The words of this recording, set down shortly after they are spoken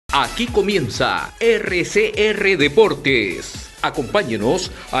Aquí comienza RCR Deportes. Acompáñenos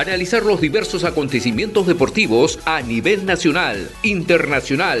a analizar los diversos acontecimientos deportivos a nivel nacional,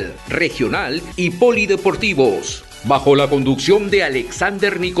 internacional, regional y polideportivos, bajo la conducción de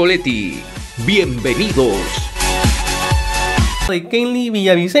Alexander Nicoletti. Bienvenidos. De Kenley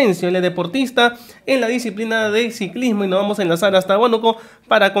Villavicencio, el deportista en la disciplina de ciclismo, y nos vamos a enlazar hasta Huánuco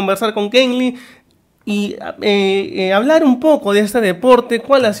para conversar con Kenley y hablar un poco de este deporte,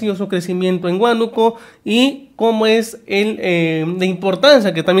 cuál ha sido su crecimiento en Huánuco y cómo es de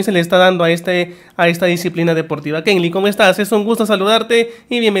importancia que también se le está dando a esta disciplina deportiva. Kenley, ¿cómo estás? Es un gusto saludarte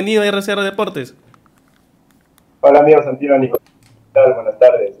y bienvenido a RCR Deportes. Hola amigo Santino Nicolás, buenas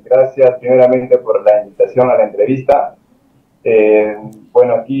tardes. Gracias primeramente por la invitación a la entrevista.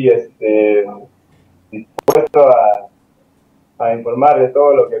 Bueno, aquí dispuesto a informar de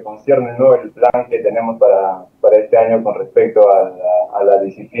todo lo que concierne, ¿no?, el plan que tenemos para este año con respecto a la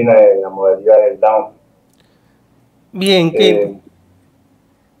disciplina de la modalidad del down. Bien,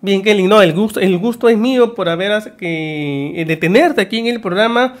 bien, Kenley, no, el gusto es mío por de tenerte aquí en el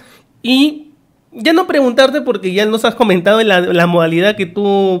programa y ya no preguntarte porque ya nos has comentado la modalidad que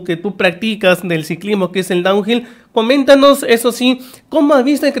tú practicas del ciclismo, que es el downhill. Coméntanos, eso sí, ¿cómo has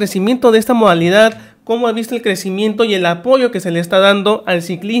visto el crecimiento de esta modalidad? ¿Cómo has visto el crecimiento y el apoyo que se le está dando al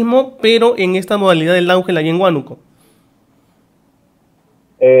ciclismo, pero en esta modalidad del downhill allá en Huánuco?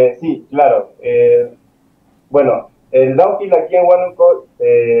 Sí, claro. Bueno, el downhill aquí en Huánuco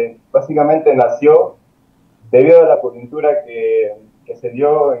básicamente nació debido a la coyuntura que se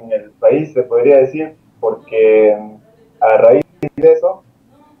dio en el país, se podría decir, porque a raíz de eso,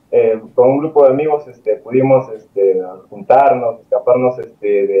 con un grupo de amigos pudimos juntarnos, escaparnos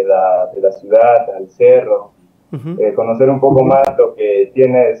de la ciudad al cerro, conocer un poco más lo que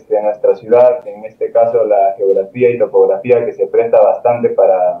tiene nuestra ciudad, en este caso la geografía y topografía que se presta bastante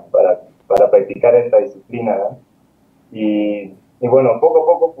para practicar esta disciplina, ¿no? Y bueno, poco a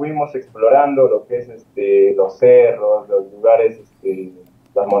poco fuimos explorando lo que es los cerros, los lugares,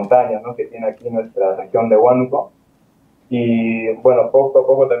 las montañas, ¿no?, que tiene aquí nuestra región de Huánuco. Y bueno, poco a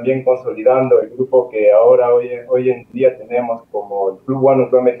poco también consolidando el grupo que ahora hoy en día tenemos como el Club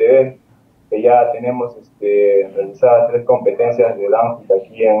Huánuco MTV, que ya tenemos realizadas 3 competencias de downhill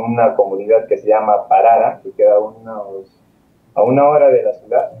aquí en una comunidad que se llama Parara, que queda a una hora de la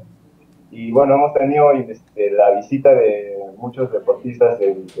ciudad. Y bueno, hemos tenido la visita de muchos deportistas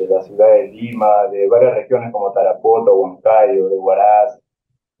de la ciudad de Lima, de varias regiones como Tarapoto, Huancayo, de Huaraz,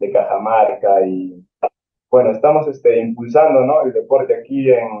 de Cajamarca. Y bueno, estamos impulsando, ¿no?, el deporte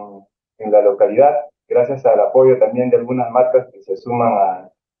aquí en la localidad, gracias al apoyo también de algunas marcas que se suman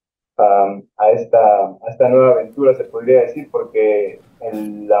a esta nueva aventura, se podría decir, porque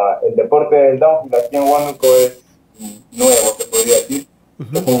el deporte del downhill aquí en Huánuco es nuevo, se podría decir.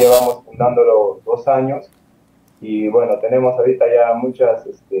 Recién llevamos fundándolo 2 años y bueno, tenemos ahorita ya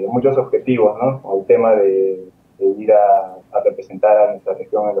muchos objetivos, ¿no? El tema de ir a representar a nuestra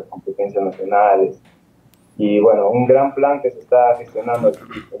región en las competencias nacionales. Y bueno, un gran plan que se está gestionando aquí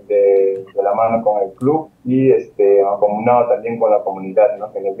de la mano con el club y acomunado también con la comunidad,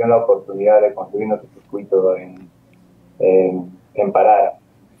 ¿no?, que nos dio la oportunidad de construir nuestro circuito en Parara.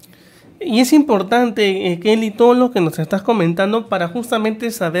 Y es importante, Kenley, todo lo que nos estás comentando para justamente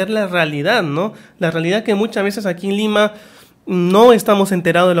saber la realidad, ¿no? La realidad que muchas veces aquí en Lima no estamos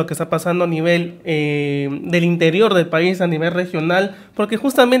enterados de lo que está pasando a nivel del interior del país, a nivel regional, porque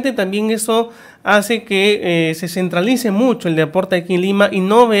justamente también eso hace que se centralice mucho el deporte aquí en Lima y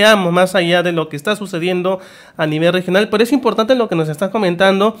no veamos más allá de lo que está sucediendo a nivel regional. Pero es importante lo que nos estás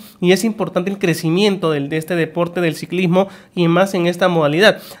comentando y es importante el crecimiento de este deporte del ciclismo y más en esta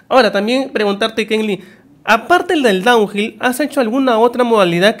modalidad. Ahora, también preguntarte, Kenley, aparte del downhill, ¿has hecho alguna otra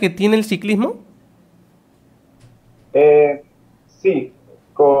modalidad que tiene el ciclismo? Sí,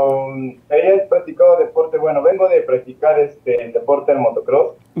 he practicado deporte. Bueno, vengo de practicar el deporte del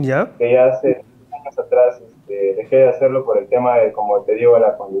motocross, ¿Ya? que ya hace años atrás dejé de hacerlo por el tema de, como te digo,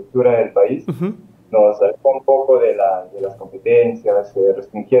 la coyuntura del país. Nos alejó un poco de las competencias, se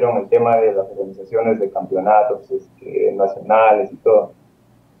restringieron el tema de las organizaciones de campeonatos nacionales y todo.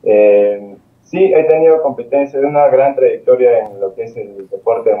 Sí, he tenido competencias, de una gran trayectoria en lo que es el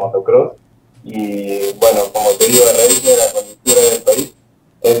deporte de motocross. Y bueno, como te digo, a raíz de la coyuntura del país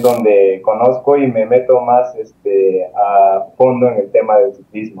es donde conozco y me meto más a fondo en el tema del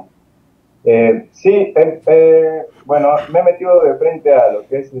ciclismo. Sí, bueno, me he metido de frente a lo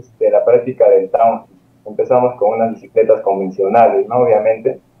que es la práctica del downhill. Empezamos con unas bicicletas convencionales, ¿no?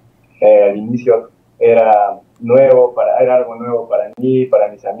 Obviamente, al inicio era algo nuevo para mí, para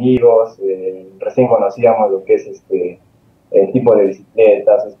mis amigos. Recién conocíamos lo que es el tipo de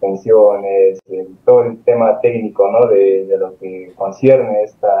bicicletas, suspensiones, todo el tema técnico, ¿no? De lo que concierne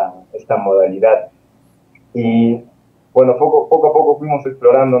esta modalidad. Y bueno, poco a poco fuimos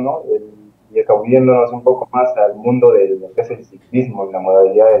explorando, ¿no? Y escabulléndonos un poco más al mundo de lo que es el ciclismo y la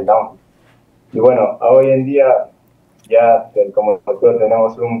modalidad del downhill. Y bueno, hoy en día ya como nosotros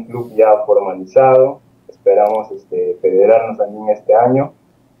tenemos un club ya formalizado, esperamos federarnos también este año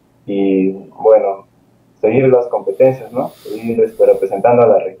y bueno, seguir las competencias, ¿no? Seguir representando a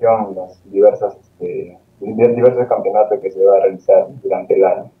la región en los diversos campeonatos que se va a realizar durante el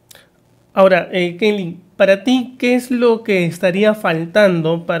año. Ahora, Kelly, para ti, ¿qué es lo que estaría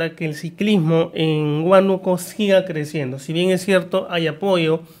faltando para que el ciclismo en Huánuco siga creciendo? Si bien es cierto, hay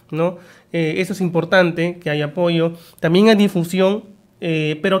apoyo, ¿no? Eso es importante, que hay apoyo. También hay difusión,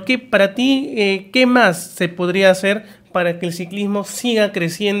 pero para ti, ¿qué más se podría hacer para que el ciclismo siga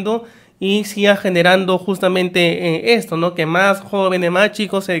creciendo y siga generando justamente esto, ¿no? Que más jóvenes, más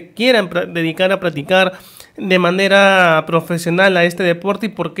chicos se quieran dedicar a practicar de manera profesional a este deporte y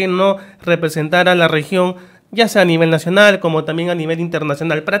por qué no representar a la región, ya sea a nivel nacional como también a nivel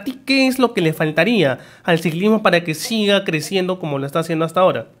internacional. Para ti, ¿qué es lo que le faltaría al ciclismo para que siga creciendo como lo está haciendo hasta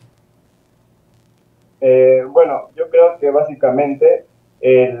ahora? Bueno, yo creo que básicamente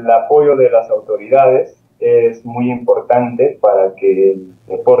el apoyo de las autoridades es muy importante para que el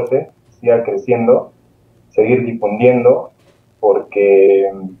deporte siga creciendo, seguir difundiendo,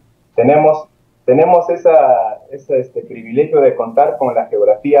 porque tenemos, tenemos ese privilegio de contar con la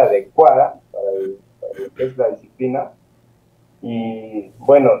geografía adecuada para lo que es la disciplina. Y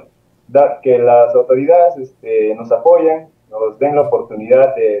bueno, que las autoridades nos apoyen, nos den la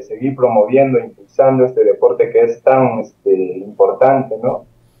oportunidad de seguir promoviendo, impulsando este deporte que es tan importante, ¿no?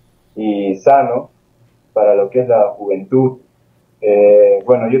 Y sano para lo que es la juventud.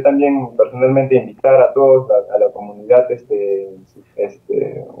 Bueno, yo también personalmente invitar a todos, a la comunidad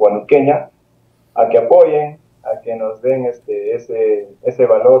huanuqueña, a que apoyen, a que nos den ese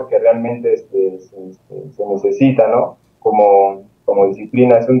valor que realmente se necesita, ¿no? Como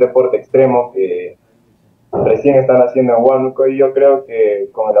disciplina, es un deporte extremo que recién están haciendo en Huánuco y yo creo que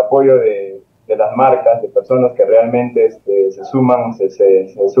con el apoyo de las marcas, de personas que realmente se suman, se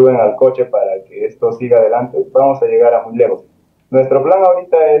suben al coche para que esto siga adelante, vamos a llegar a muy lejos. Nuestro plan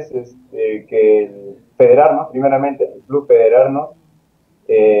ahorita es que federarnos, primeramente, el club federarnos,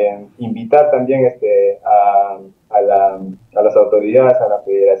 invitar también a las autoridades, a la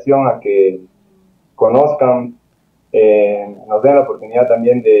federación, a que conozcan, nos den la oportunidad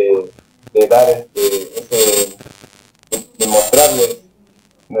también de dar de mostrarles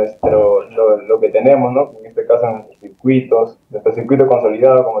lo que tenemos, ¿no? En este caso nuestro circuito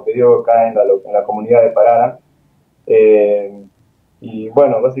consolidado, como te digo, acá en la comunidad de Parara. Y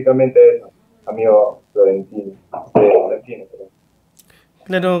bueno, básicamente eso, amigo Florentino.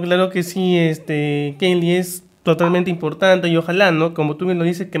 Claro, claro que sí, Kelly, es totalmente importante y ojalá, ¿no? Como tú bien lo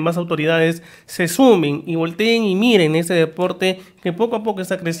dices, que más autoridades se sumen y volteen y miren ese deporte que poco a poco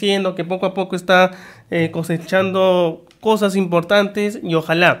está creciendo, que poco a poco está cosechando cosas importantes y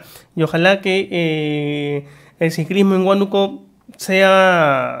ojalá que el ciclismo en Huánuco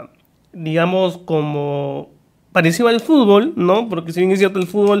sea, digamos, como parecido al fútbol, ¿no? Porque si bien es cierto, el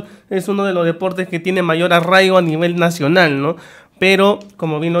fútbol es uno de los deportes que tiene mayor arraigo a nivel nacional, ¿no? Pero,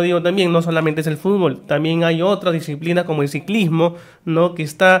 como bien lo digo también, no solamente es el fútbol, también hay otras disciplinas como el ciclismo, ¿no? Que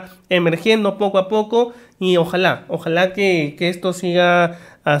está emergiendo poco a poco y ojalá que esto siga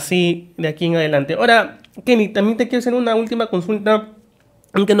así de aquí en adelante. Ahora, Kenny, también te quiero hacer una última consulta,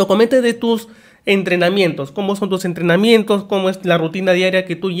 aunque nos comentes de tus entrenamientos, cómo son tus entrenamientos, cómo es la rutina diaria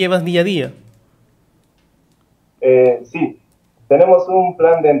que tú llevas día a día. Sí, tenemos un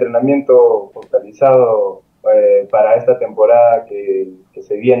plan de entrenamiento focalizado para esta temporada que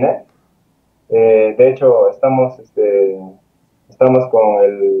se viene. De hecho, estamos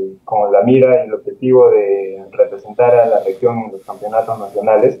con la mira y el objetivo de representar a la región en los campeonatos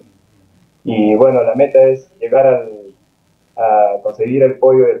nacionales. Y bueno, la meta es llegar a conseguir el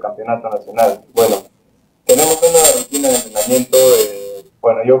podio del campeonato nacional. Bueno, tenemos una rutina de entrenamiento.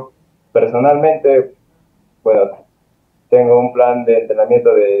 Bueno, yo personalmente, bueno, tengo un plan de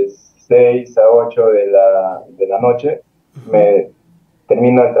entrenamiento de 6 a 8 de la noche. Me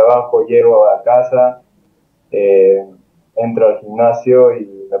termino el trabajo, llego a casa, entro al gimnasio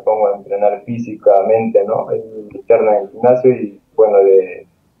y me pongo a entrenar físicamente, ¿no? Interno en el gimnasio y bueno,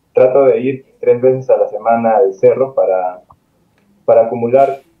 trato de ir 3 veces a la semana al cerro para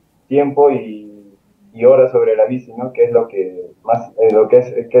acumular tiempo y horas sobre la bici, ¿no? Que es lo que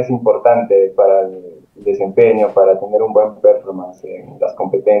que es importante para el desempeño, para tener un buen performance en las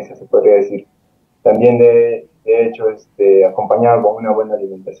competencias, se podría decir. también de hecho acompañado con una buena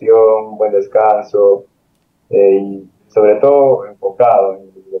alimentación, buen descanso y sobre todo enfocado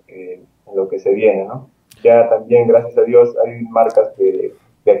en lo que se viene, ¿no? Ya también, gracias a Dios, hay marcas de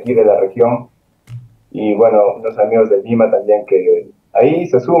aquí de la región y bueno, unos amigos de Lima también que ahí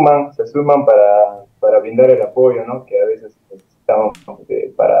se suman para brindar el apoyo, ¿no? Que a veces necesitamos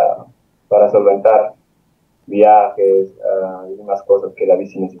para solventar viajes, algunas cosas que la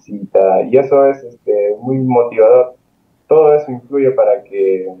bici necesita, y eso es muy motivador. Todo eso influye para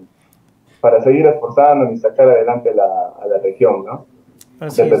seguir esforzándonos y sacar adelante a la región, ¿no?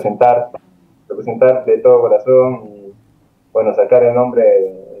 Así es. Representar de todo corazón y, bueno, sacar el nombre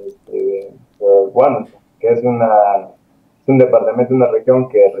de Huánuco, que es un departamento, una región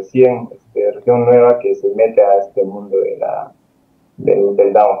que región nueva que se mete a este mundo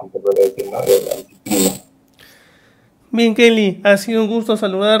del downhill, se puede decir, ¿no? De la disciplina. Bien, Kelly, ha sido un gusto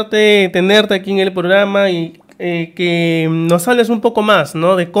saludarte, tenerte aquí en el programa y que nos hables un poco más,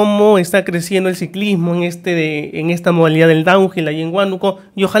 ¿no? De cómo está creciendo el ciclismo en esta modalidad del downhill ahí en Huánuco.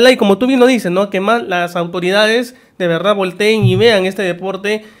 Y ojalá, y como tú bien lo dices, ¿no? Que más las autoridades de verdad volteen y vean este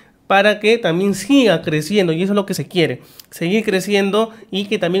deporte para que también siga creciendo, y eso es lo que se quiere, seguir creciendo, y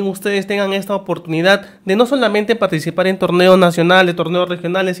que también ustedes tengan esta oportunidad de no solamente participar en torneos nacionales, torneos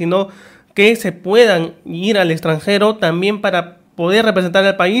regionales, sino que se puedan ir al extranjero también para poder representar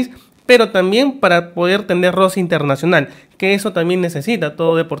al país, pero también para poder tener roce internacional, que eso también necesita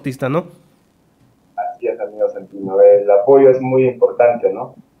todo deportista, ¿no? Así es, amigo Santino. El apoyo es muy importante,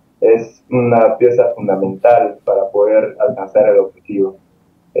 ¿no? Es una pieza fundamental para poder alcanzar el objetivo.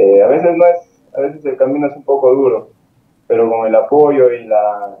 A veces el camino es un poco duro, pero con el apoyo y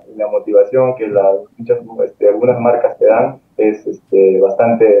la motivación que algunas marcas te dan, es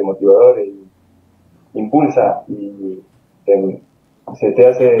bastante motivador y impulsa y se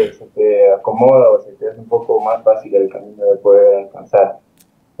te acomoda o se te hace un poco más fácil el camino de poder alcanzar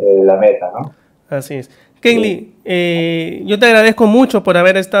la meta, ¿no? Así es. Kenley, yo te agradezco mucho por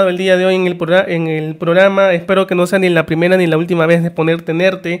haber estado el día de hoy en el programa. Espero que no sea ni la primera ni la última vez de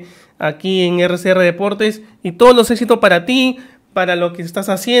tenerte aquí en RCR Deportes, y todos los éxitos para ti, para lo que estás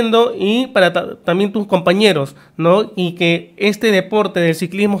haciendo y para también tus compañeros, ¿no? Y que este deporte del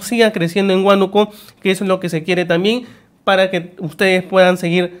ciclismo siga creciendo en Huánuco, que eso es lo que se quiere también, para que ustedes puedan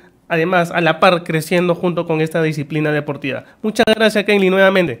seguir además a la par creciendo junto con esta disciplina deportiva. Muchas gracias, Kenley,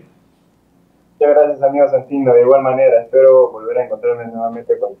 nuevamente. Muchas gracias, amigo Santino. De igual manera, espero volver a encontrarme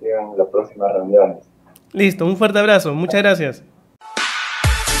nuevamente contigo en las próximas reuniones. Listo, un fuerte abrazo. Muchas gracias.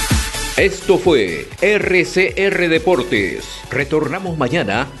 Esto fue RCR Deportes. Retornamos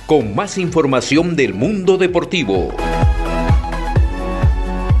mañana con más información del mundo deportivo.